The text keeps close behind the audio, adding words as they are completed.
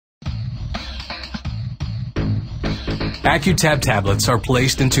Accu-Tab tablets are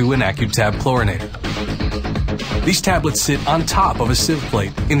placed into an Accu-Tab chlorinator. These tablets sit on top of a sieve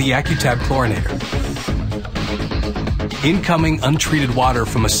plate in the Accu-Tab chlorinator. Incoming untreated water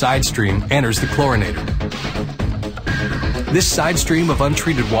from a side stream enters the chlorinator. This side stream of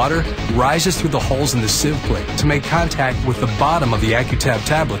untreated water rises through the holes in the sieve plate to make contact with the bottom of the Accu-Tab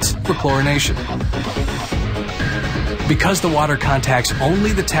tablets for chlorination. Because the water contacts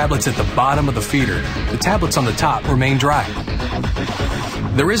only the tablets at the bottom of the feeder, the tablets on the top remain dry.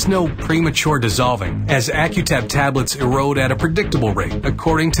 There is no premature dissolving, as Accu-Tab tablets erode at a predictable rate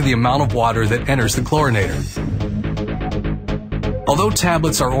according to the amount of water that enters the chlorinator. Although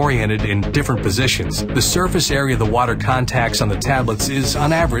tablets are oriented in different positions, the surface area the water contacts on the tablets is,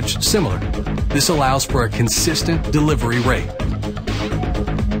 on average, similar. This allows for a consistent delivery rate.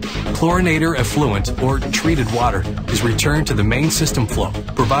 Chlorinator effluent, or treated water, is returned to the main system flow,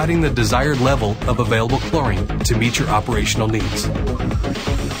 providing the desired level of available chlorine to meet your operational needs.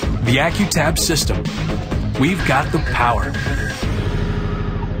 The Accu-Tab system. We've got the power.